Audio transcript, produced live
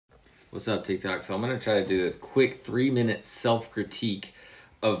What's up, TikTok? So I'm going to try to do this quick 3-minute self-critique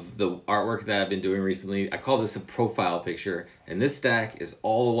of the artwork that I've been doing recently. I call this a profile picture, and this stack is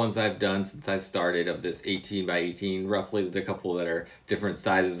all the ones I've done since I started of this 18 by 18 roughly. There's a couple that are different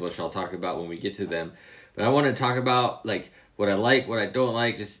sizes, which I'll talk about when we get to them. But I want to talk about like what I like, what I don't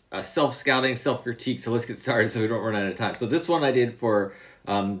like, just self-scouting, self-critique. So let's get started so we don't run out of time. So this one I did for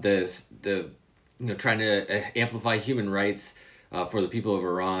trying to amplify human rights for the people of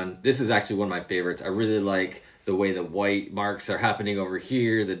Iran. This is actually one of my favorites. I really like the way the white marks are happening over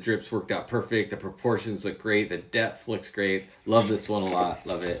here. The drips worked out perfect. The proportions look great. The depth looks great. Love this one a lot.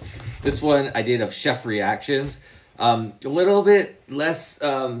 Love it. This one I did of chef reactions. A little bit less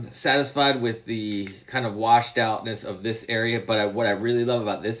satisfied with the kind of washed outness of this area, but what I really love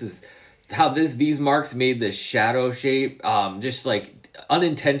about this is how these marks made this shadow shape, just like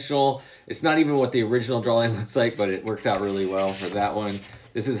unintentional. It's not even what the original drawing looks like, but it worked out really well for that one.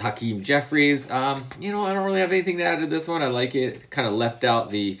 This is Hakeem Jeffries. I don't really have anything to add to this one. I like it. Kind of left out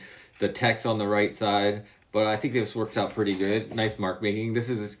the text on the right side, but I think this works out pretty good. Nice mark making. This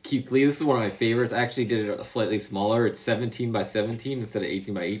is Keith Lee. This is one of my favorites. I actually did it slightly smaller. It's 17 by 17 instead of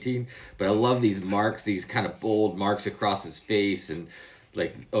 18 by 18, but I love these marks, these kind of bold marks across his face and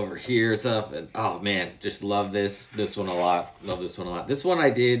like over here and stuff, and oh man, just love this one a lot. Love this one a lot. This one I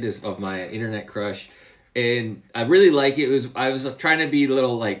did is of my internet crush, and I really like it. I was trying to be a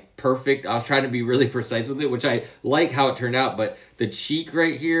little like perfect. I was trying to be really precise with it, which I like how it turned out, but the cheek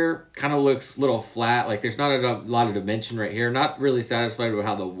right here kind of looks a little flat. Like there's not a lot of dimension right here. Not really satisfied with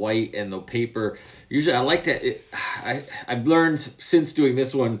how the white and the paper, usually I like to, I've learned since doing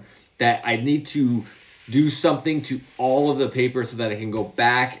this one that I need to do something to all of the paper so that I can go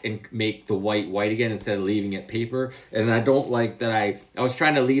back and make the white again instead of leaving it paper. And I don't like that I was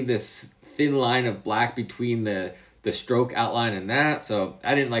trying to leave this thin line of black between the stroke outline and that, so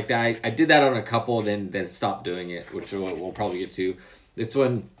I didn't like that. I did that on a couple, then stopped doing it, which we'll probably get to. This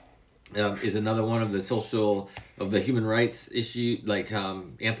one is another one of the human rights issue, like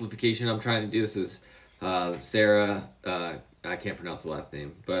amplification I'm trying to do. This is Sarah, I can't pronounce the last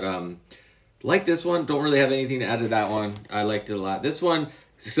name, but like this one, don't really have anything to add to that one. I liked it a lot. This one,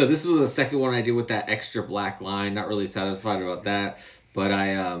 so this was the second one I did with that extra black line. Not really satisfied about that, but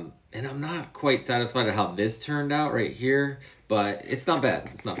and I'm not quite satisfied with how this turned out right here, but it's not bad.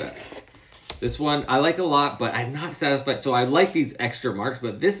 It's not bad. This one I like a lot, but I'm not satisfied. So I like these extra marks,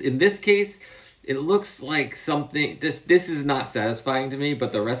 but in this case, it looks like something, this is not satisfying to me,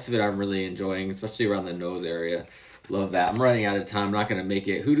 but the rest of it I'm really enjoying, especially around the nose area. Love that. I'm running out of time. I'm not going to make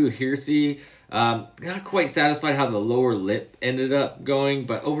it. Hoodoo Hirsi, not quite satisfied how the lower lip ended up going,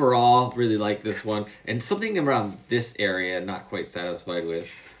 but overall, really like this one. And something around this area, not quite satisfied with,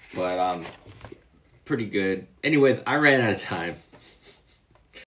 but pretty good. Anyways, I ran out of time.